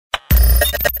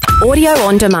Audio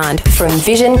on demand from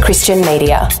Vision Christian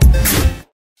Media.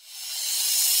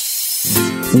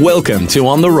 Welcome to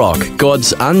On the Rock,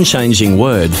 God's unchanging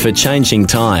word for changing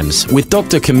times, with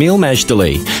Dr. Camille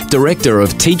Majdali, Director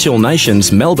of Teach All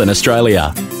Nations, Melbourne,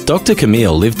 Australia. Dr.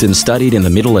 Camille lived and studied in the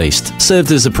Middle East,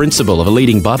 served as a principal of a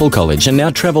leading Bible college, and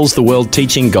now travels the world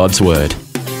teaching God's word.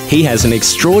 He has an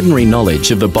extraordinary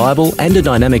knowledge of the Bible and a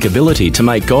dynamic ability to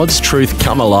make God's truth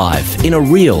come alive in a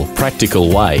real,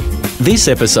 practical way. This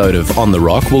episode of On the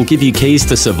Rock will give you keys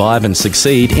to survive and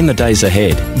succeed in the days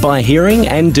ahead by hearing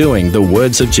and doing the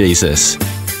words of Jesus.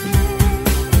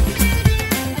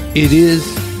 It is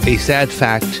a sad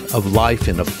fact of life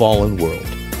in a fallen world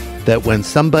that when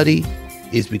somebody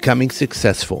is becoming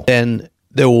successful, then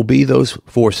there will be those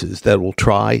forces that will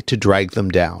try to drag them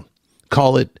down.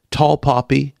 Call it tall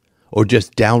poppy or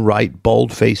just downright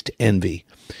bold-faced envy.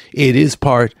 It is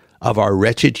part of our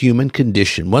wretched human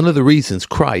condition, one of the reasons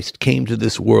Christ came to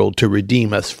this world to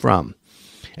redeem us from.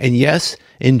 And yes,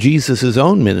 in Jesus'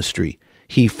 own ministry,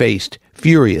 he faced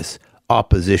furious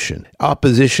opposition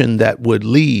that would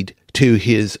lead to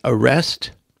his arrest,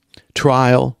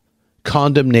 trial,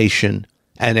 condemnation,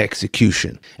 and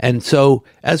execution. And so,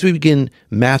 as we begin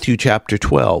Matthew chapter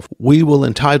 12, we will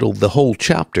entitle the whole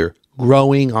chapter,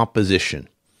 Growing Opposition.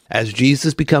 As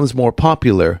Jesus becomes more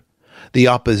popular, the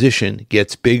opposition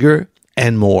gets bigger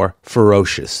and more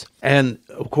ferocious. And,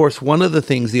 of course, one of the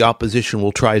things the opposition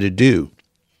will try to do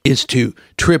is to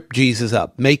trip Jesus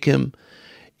up, make him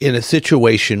in a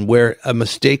situation where a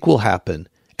mistake will happen,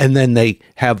 and then they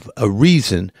have a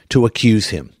reason to accuse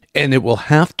him. And it will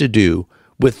have to do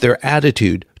with their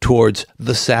attitude towards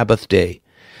the Sabbath day.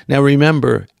 Now,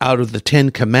 remember, out of the 10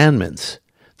 Commandments,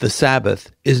 the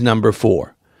Sabbath is number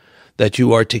 4. That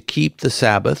you are to keep the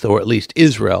Sabbath, or at least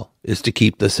Israel is to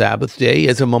keep the Sabbath day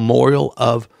as a memorial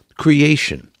of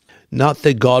creation. Not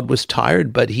that God was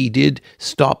tired, but he did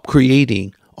stop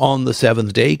creating on the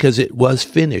seventh day because it was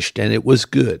finished and it was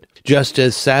good. Just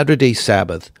as Saturday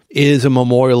Sabbath is a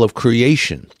memorial of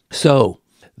creation, so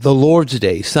the Lord's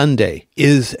Day, Sunday,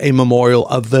 is a memorial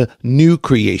of the new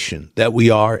creation that we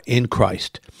are in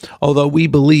Christ. Although we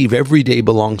believe every day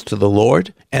belongs to the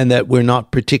Lord and that we're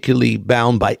not particularly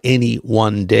bound by any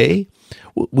one day,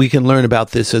 we can learn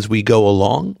about this as we go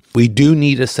along. We do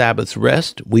need a Sabbath's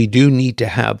rest. We do need to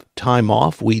have time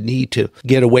off. We need to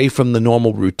get away from the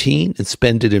normal routine and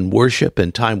spend it in worship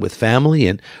and time with family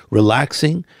and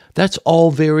relaxing. That's all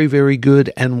very, very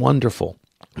good and wonderful.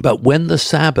 But when the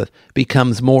Sabbath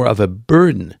becomes more of a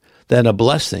burden than a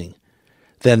blessing,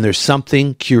 then there's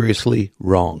something curiously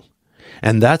wrong.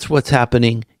 And that's what's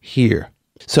happening here.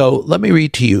 So let me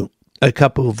read to you a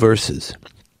couple of verses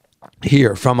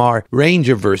here from our range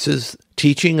of verses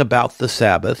teaching about the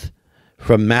Sabbath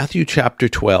from Matthew chapter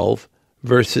 12,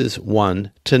 verses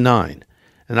 1 to 9.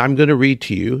 And I'm going to read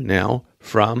to you now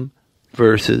from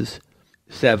verses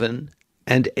 7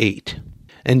 and 8.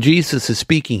 And Jesus is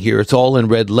speaking here. It's all in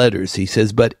red letters. He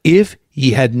says, "But if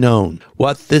ye had known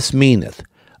what this meaneth,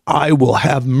 I will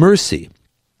have mercy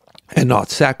and not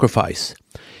sacrifice,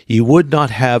 ye would not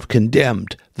have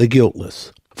condemned the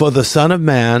guiltless. For the Son of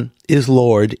Man is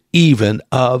Lord even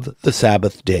of the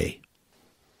Sabbath day."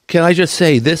 Can I just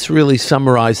say, this really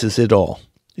summarizes it all.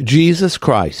 Jesus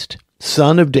Christ,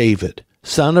 Son of David,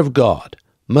 Son of God,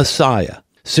 Messiah,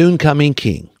 soon-coming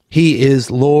King. He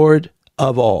is Lord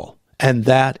of all. And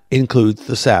that includes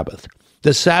the Sabbath.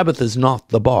 The Sabbath is not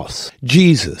the boss.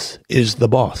 Jesus is the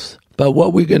boss. But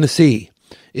what we're going to see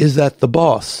is that the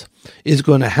boss is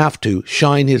going to have to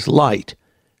shine his light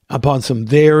upon some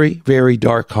very, very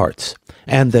dark hearts.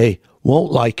 And they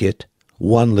won't like it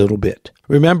one little bit.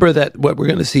 Remember that what we're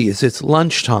going to see is it's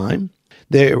lunchtime.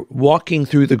 They're walking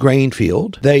through the grain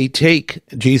field. They take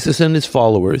Jesus and his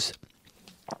followers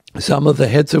some of the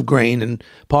heads of grain and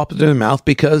pop it in their mouth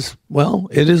because, well,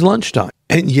 it is lunchtime.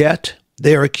 And yet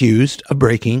they are accused of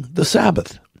breaking the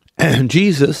Sabbath. And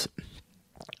Jesus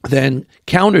then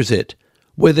counters it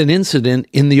with an incident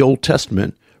in the Old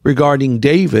Testament regarding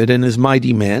David and his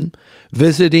mighty men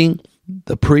visiting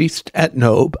the priest at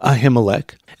Nob,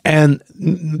 Ahimelech. And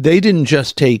they didn't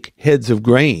just take heads of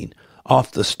grain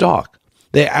off the stalk.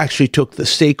 They actually took the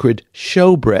sacred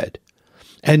showbread.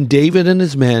 And David and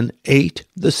his men ate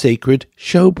the sacred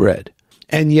showbread.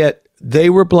 And yet they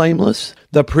were blameless.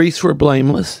 The priests were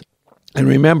blameless. And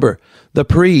remember, the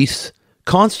priests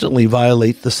constantly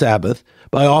violate the Sabbath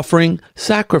by offering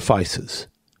sacrifices.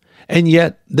 And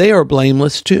yet they are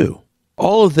blameless too.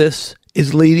 All of this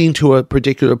is leading to a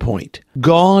particular point.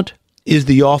 God is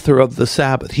the author of the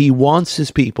Sabbath. He wants his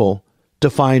people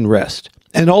to find rest.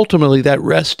 And ultimately, that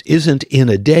rest isn't in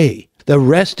a day. The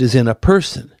rest is in a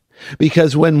person.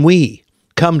 Because when we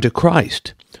come to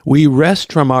Christ, we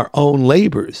rest from our own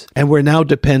labors, and we're now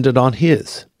dependent on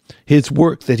His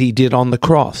work that He did on the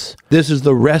cross. This is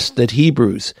the rest that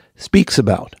Hebrews speaks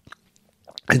about.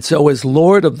 And so as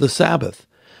Lord of the Sabbath,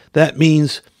 that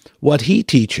means what He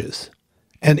teaches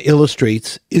and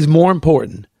illustrates is more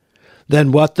important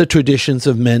than what the traditions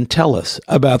of men tell us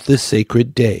about this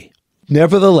sacred day.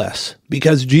 Nevertheless,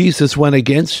 because Jesus went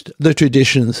against the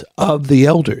traditions of the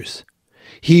elders,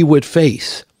 He would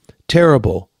face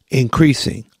terrible,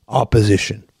 increasing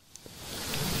opposition.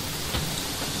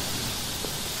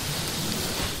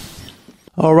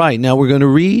 All right, now we're going to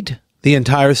read the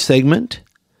entire segment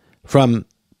from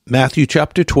Matthew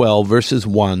chapter 12, verses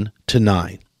 1 to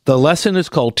 9. The lesson is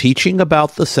called Teaching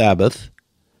About the Sabbath,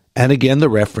 and again the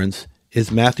reference is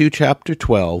Matthew chapter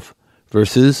 12,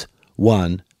 verses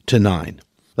 1 to 9.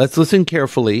 Let's listen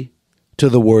carefully to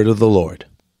the word of the Lord.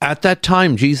 At that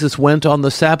time Jesus went on the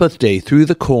Sabbath day through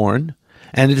the corn,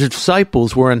 and his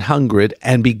disciples were an hungered,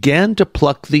 and began to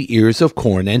pluck the ears of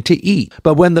corn and to eat.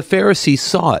 But when the Pharisees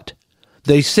saw it,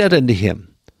 they said unto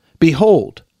him,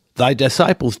 Behold, thy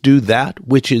disciples do that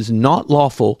which is not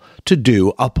lawful to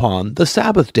do upon the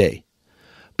Sabbath day.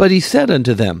 But he said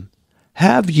unto them,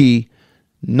 Have ye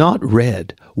not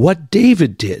read what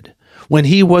David did when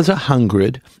he was a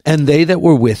hungered, and they that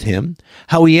were with him,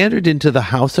 how he entered into the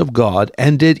house of God,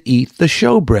 and did eat the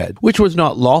showbread, which was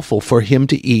not lawful for him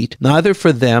to eat, neither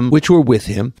for them which were with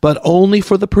him, but only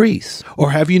for the priests?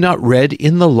 Or have you not read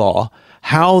in the law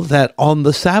how that on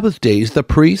the Sabbath days the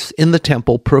priests in the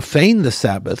temple profane the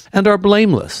Sabbath, and are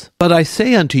blameless? But I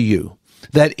say unto you,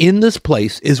 that in this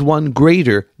place is one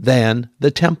greater than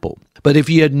the temple. But if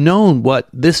ye had known what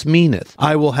this meaneth,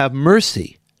 I will have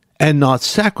mercy, and not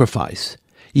sacrifice,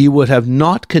 ye would have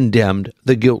not condemned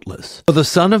the guiltless. For the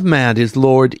Son of Man is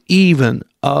Lord even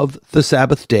of the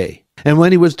Sabbath day. And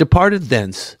when he was departed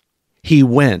thence, he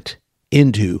went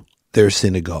into their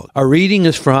synagogue. Our reading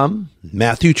is from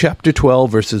Matthew chapter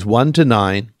 12, verses 1 to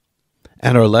 9,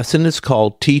 and our lesson is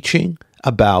called Teaching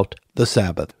About the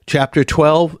Sabbath. Chapter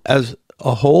 12 as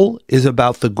a whole is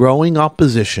about the growing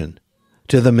opposition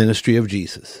to the ministry of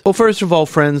Jesus. Well, first of all,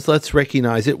 friends, let's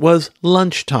recognize it was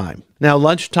lunchtime. Now,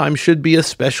 lunchtime should be a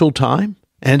special time,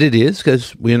 and it is,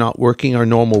 because we're not working our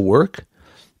normal work,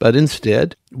 but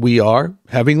instead we are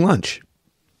having lunch.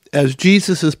 As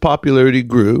Jesus' popularity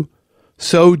grew,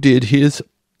 so did his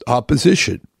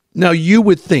opposition. Now, you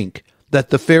would think that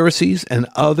the Pharisees and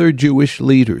other Jewish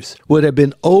leaders would have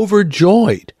been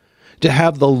overjoyed to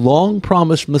have the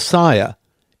long-promised Messiah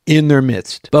in their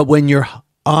midst. But when your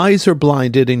eyes are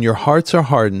blinded and your hearts are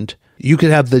hardened, you could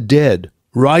have the dead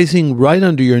rising right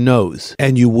under your nose,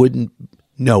 and you wouldn't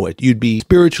know it. You'd be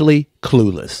spiritually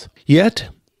clueless. Yet,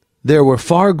 there were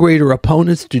far greater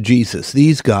opponents to Jesus,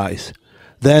 these guys,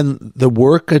 than the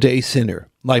workaday sinner,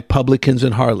 like publicans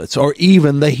and harlots, or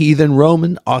even the heathen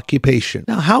Roman occupation.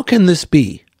 Now, how can this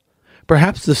be?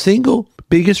 Perhaps the single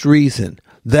biggest reason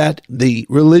that the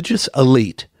religious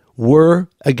elite were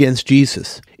against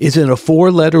Jesus is in a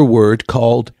four-letter word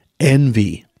called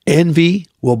envy. Envy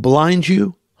will blind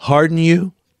you, harden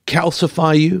you,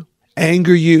 calcify you,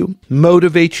 anger you,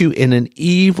 motivate you in an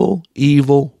evil,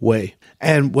 evil way.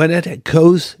 And when it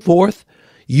goes forth,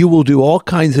 you will do all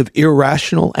kinds of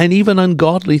irrational and even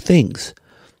ungodly things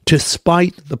to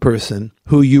spite the person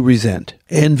who you resent.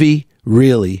 Envy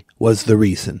really was the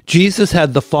reason. Jesus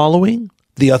had the following,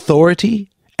 the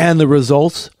authority, and the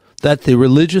results that the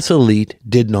religious elite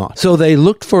did not. So they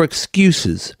looked for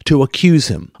excuses to accuse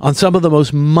him on some of the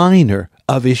most minor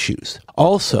of issues.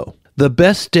 Also, the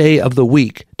best day of the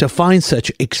week to find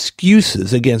such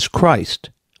excuses against Christ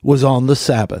was on the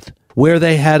Sabbath, where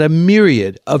they had a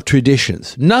myriad of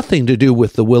traditions, nothing to do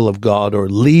with the will of God or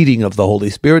leading of the Holy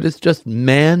Spirit. It's just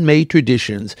man-made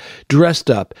traditions dressed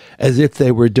up as if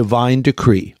they were divine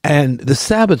decree. And the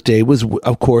Sabbath day was,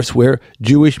 of course, where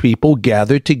Jewish people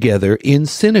gathered together in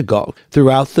synagogue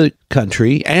throughout the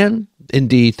country and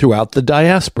indeed throughout the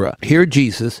diaspora. Here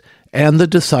Jesus and the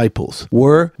disciples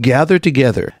were gathered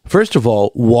together, first of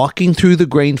all, walking through the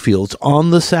grain fields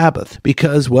on the Sabbath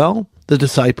because, well, the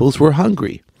disciples were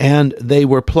hungry. And they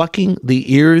were plucking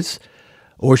the ears,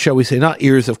 or shall we say not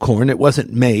ears of corn, it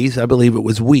wasn't maize, I believe it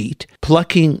was wheat,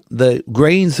 plucking the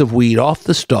grains of wheat off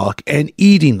the stalk and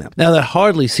eating them. Now that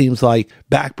hardly seems like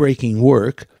backbreaking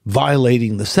work,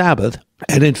 violating the Sabbath.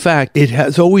 And in fact, it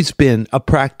has always been a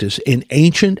practice in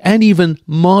ancient and even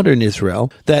modern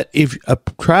Israel that if a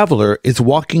traveler is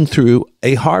walking through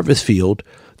a harvest field,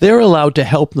 they're allowed to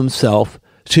help themselves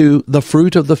to the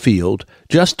fruit of the field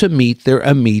just to meet their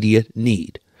immediate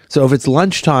need. So if it's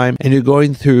lunchtime and you're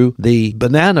going through the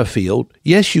banana field,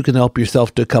 yes, you can help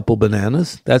yourself to a couple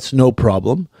bananas. That's no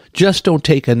problem. Just don't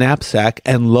take a knapsack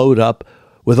and load up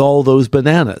with all those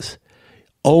bananas.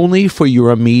 Only for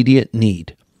your immediate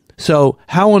need. So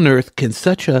how on earth can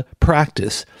such a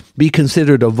practice be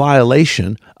considered a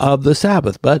violation of the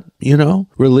Sabbath? But,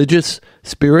 religious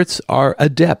spirits are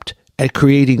adept at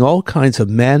creating all kinds of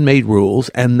man-made rules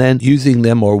and then using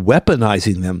them or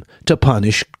weaponizing them to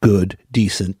punish good,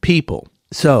 decent people.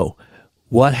 So,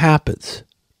 what happens?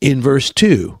 In verse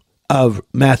 2 of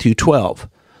Matthew 12,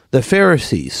 the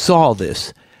Pharisees saw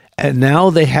this, and now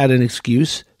they had an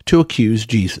excuse to accuse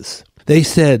Jesus. They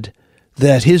said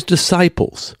that his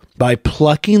disciples, by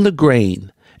plucking the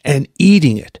grain and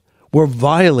eating it, were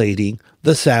violating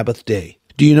the Sabbath day.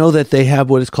 Do you know that they have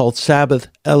what is called Sabbath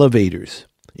elevators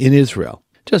in Israel?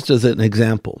 Just as an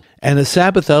example. And a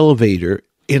Sabbath elevator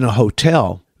in a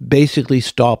hotel basically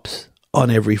stops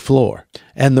on every floor.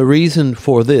 And the reason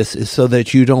for this is so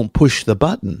that you don't push the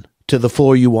button to the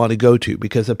floor you want to go to,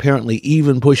 because apparently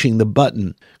even pushing the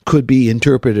button could be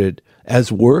interpreted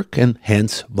as work and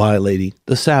hence violating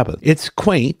the Sabbath. It's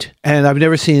quaint, and I've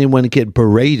never seen anyone get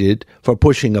berated for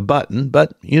pushing a button,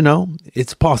 but,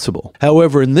 it's possible.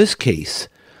 However, in this case,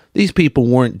 these people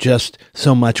weren't just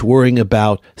so much worrying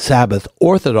about Sabbath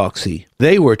orthodoxy.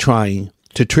 They were trying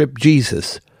to trip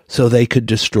Jesus so they could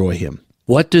destroy him.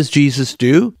 What does Jesus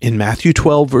do? In Matthew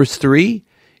 12, verse 3,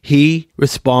 he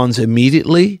responds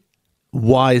immediately,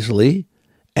 wisely,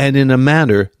 and in a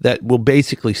manner that will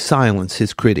basically silence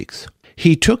his critics.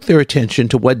 He took their attention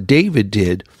to what David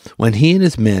did when he and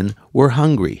his men were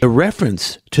hungry. The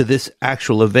reference to this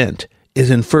actual event is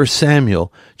in 1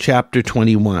 Samuel chapter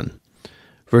 21,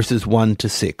 verses 1 to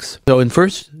 6. So in 1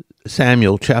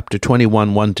 Samuel chapter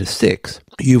 21, 1 to 6,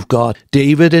 you've got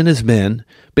David and his men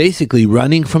basically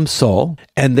running from Saul,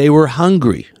 and they were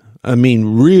hungry. I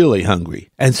mean, really hungry.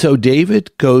 And so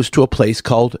David goes to a place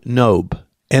called Nob,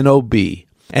 N-O-B,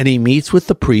 and he meets with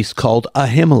the priest called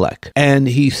Ahimelech. And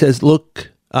he says,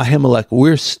 look, Ahimelech,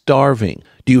 we're starving.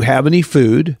 Do you have any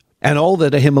food? And all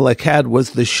that Ahimelech had was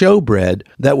the showbread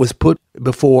that was put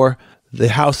before the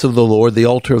house of the Lord, the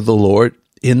altar of the Lord,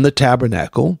 in the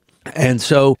tabernacle. And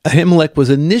so Ahimelech was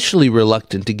initially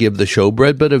reluctant to give the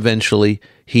showbread, but eventually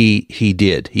he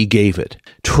did. He gave it.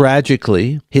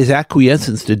 Tragically, his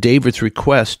acquiescence to David's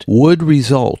request would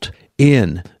result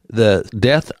in the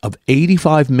death of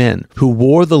 85 men who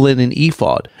wore the linen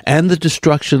ephod and the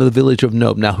destruction of the village of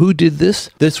Nob. Now, who did this?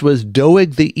 This was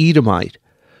Doeg the Edomite,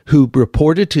 who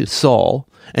reported to Saul,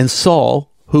 and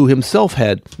Saul, who himself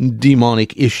had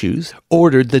demonic issues,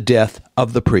 ordered the death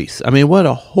of the priests. I mean, what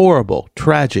a horrible,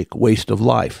 tragic waste of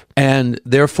life. And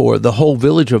therefore, the whole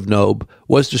village of Nob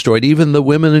was destroyed. Even the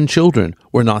women and children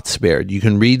were not spared. You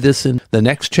can read this in the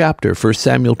next chapter, 1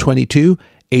 Samuel 22,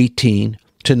 18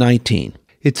 to 19.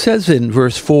 It says in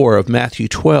verse 4 of Matthew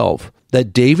 12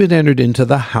 that David entered into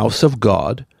the house of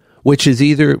God, which is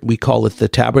either, we call it the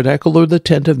tabernacle or the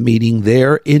tent of meeting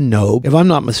there in Nob. If I'm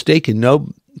not mistaken,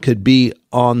 Nob could be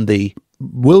on the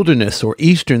wilderness or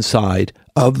eastern side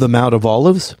of the Mount of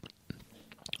Olives,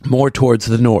 more towards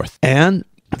the north. And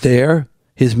there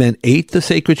his men ate the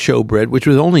sacred showbread, which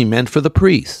was only meant for the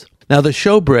priests. Now the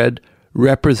showbread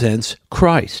represents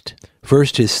Christ.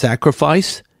 First his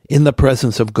sacrifice in the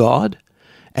presence of God,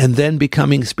 and then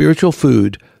becoming spiritual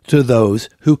food to those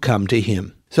who come to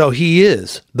him. So he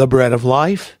is the bread of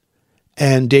life,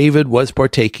 and David was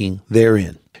partaking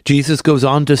therein. Jesus goes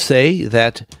on to say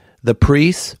that the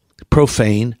priests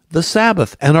profane the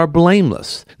Sabbath and are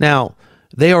blameless. Now,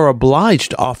 they are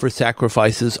obliged to offer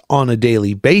sacrifices on a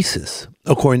daily basis,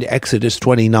 according to Exodus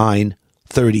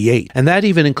 29:38. And that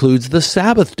even includes the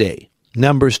Sabbath day,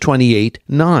 Numbers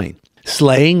 28:9.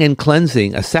 Slaying and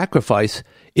cleansing a sacrifice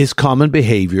is common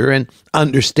behavior, and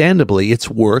understandably it's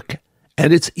work,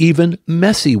 and it's even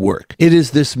messy work. It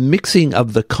is this mixing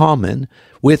of the common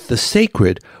with the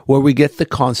sacred where we get the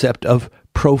concept of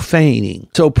profaning.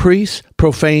 So priests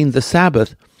profane the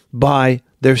Sabbath by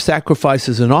their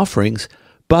sacrifices and offerings,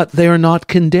 but they are not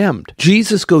condemned.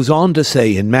 Jesus goes on to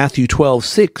say in Matthew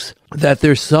 12:6 that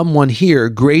there's someone here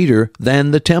greater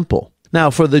than the temple. Now,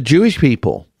 for the Jewish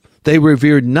people, they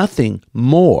revered nothing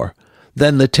more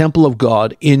than the temple of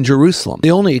God in Jerusalem.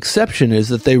 The only exception is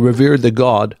that they revered the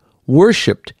God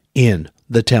worshipped in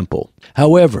the temple.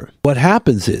 However, what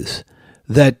happens is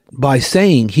that by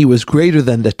saying he was greater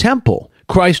than the temple,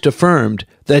 Christ affirmed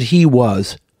that he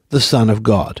was the Son of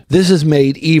God. This is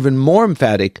made even more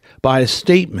emphatic by a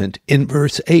statement in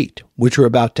verse 8, which we're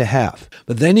about to have.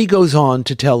 But then he goes on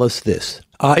to tell us this: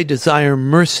 I desire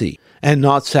mercy and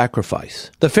not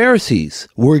sacrifice. The Pharisees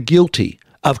were guilty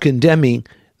of condemning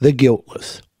the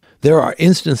guiltless. There are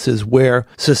instances where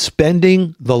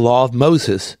suspending the law of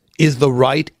Moses is the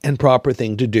right and proper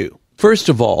thing to do. First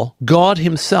of all, God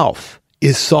himself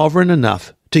is sovereign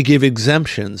enough to give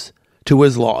exemptions to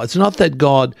his law. It's not that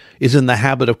God is in the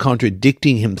habit of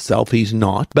contradicting himself. He's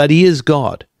not. But he is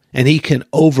God, and he can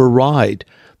override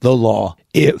the law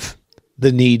if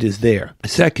the need is there.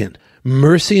 Second,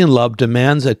 mercy and love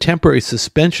demands a temporary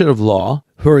suspension of law.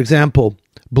 For example,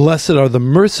 blessed are the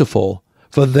merciful,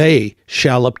 for they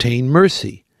shall obtain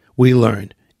mercy, we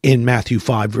learn in Matthew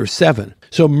 5, verse 7.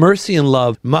 So mercy and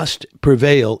love must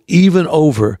prevail even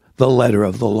over the letter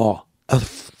of the law. A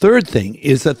third thing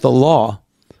is that the law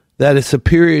that is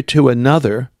superior to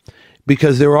another,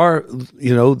 because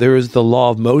there is the law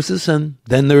of Moses and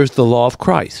then there is the law of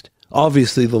Christ.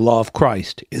 Obviously, the law of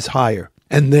Christ is higher.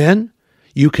 And then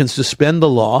you can suspend the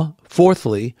law,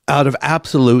 fourthly, out of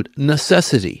absolute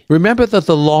necessity. Remember that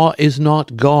the law is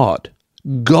not God.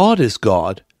 God is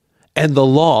God, and the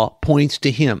law points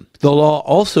to him. The law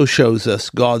also shows us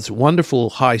God's wonderful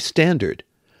high standard,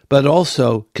 but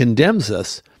also condemns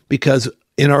us because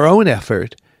in our own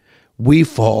effort, we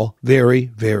fall very,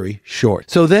 very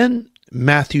short. So then,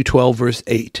 Matthew 12, verse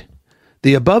 8.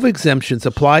 The above exemptions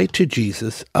apply to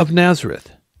Jesus of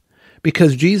Nazareth,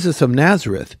 because Jesus of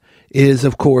Nazareth is,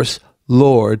 of course,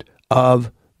 Lord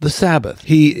of the Sabbath.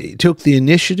 He took the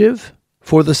initiative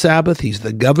for the Sabbath. He's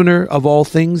the governor of all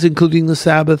things, including the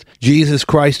Sabbath. Jesus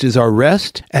Christ is our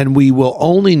rest, and we will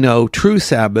only know true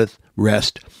Sabbath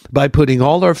rest by putting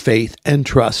all our faith and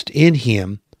trust in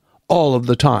him all of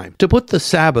the time. To put the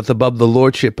Sabbath above the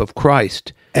lordship of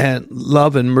Christ and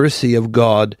love and mercy of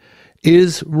God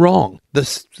is wrong.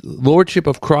 The lordship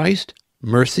of Christ,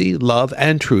 mercy, love,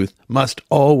 and truth must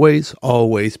always,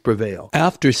 always prevail.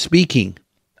 After speaking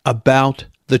about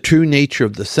the true nature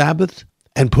of the Sabbath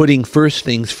and putting first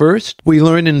things first, we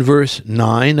learn in verse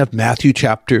 9 of Matthew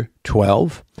chapter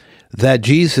 12 that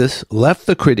Jesus left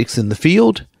the critics in the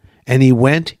field and he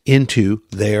went into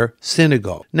their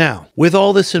synagogue. Now, with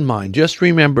all this in mind, just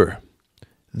remember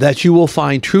that you will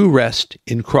find true rest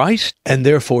in Christ, and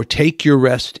therefore take your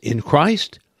rest in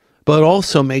Christ, but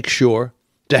also make sure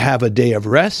to have a day of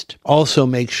rest. Also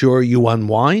make sure you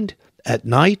unwind at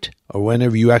night or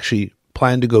whenever you actually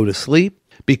plan to go to sleep,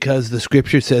 because the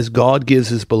scripture says God gives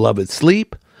his beloved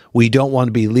sleep. We don't want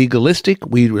to be legalistic.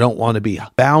 We don't want to be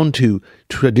bound to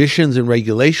traditions and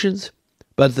regulations,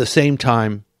 but at the same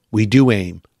time, we do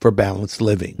aim for balanced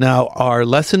living. Now, our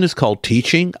lesson is called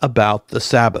Teaching About the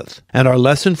Sabbath. And our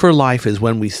lesson for life is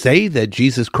when we say that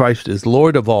Jesus Christ is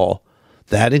Lord of all,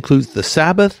 that includes the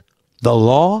Sabbath, the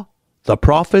law, the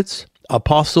prophets,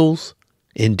 apostles,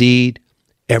 indeed,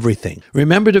 everything.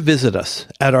 Remember to visit us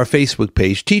at our Facebook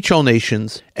page, Teach All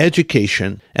Nations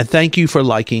Education, and thank you for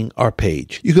liking our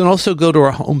page. You can also go to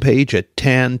our homepage at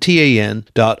tan.org.au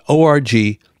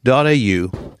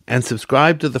and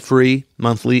subscribe to the free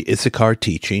monthly Issachar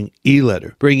Teaching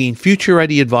e-letter, bringing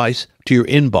future-ready advice to your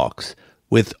inbox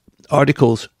with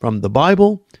articles from the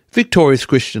Bible, victorious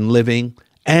Christian living,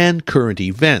 and current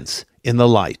events in the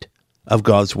light of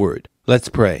God's Word. Let's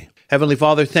pray. Heavenly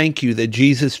Father, thank you that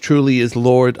Jesus truly is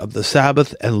Lord of the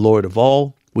Sabbath and Lord of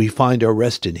all. We find our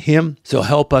rest in him, so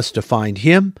help us to find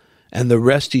him and the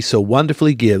rest he so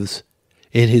wonderfully gives.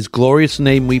 In his glorious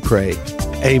name we pray.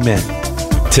 Amen.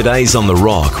 Today's On The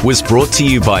Rock was brought to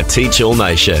you by Teach All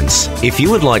Nations. If you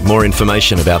would like more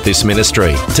information about this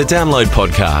ministry, to download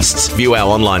podcasts, view our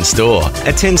online store,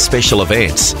 attend special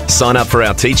events, sign up for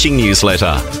our teaching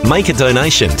newsletter, make a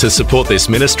donation to support this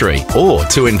ministry, or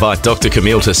to invite Dr.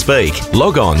 Camille to speak,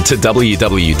 log on to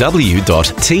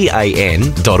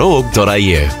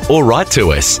www.tan.org.au or write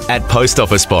to us at Post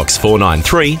Office Box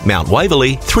 493, Mount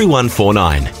Waverley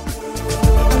 3149.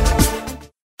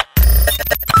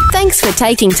 Thanks for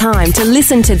taking time to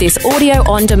listen to this audio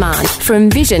on demand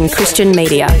from Vision Christian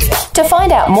Media. To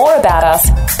find out more about us,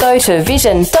 go to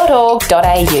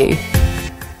vision.org.au.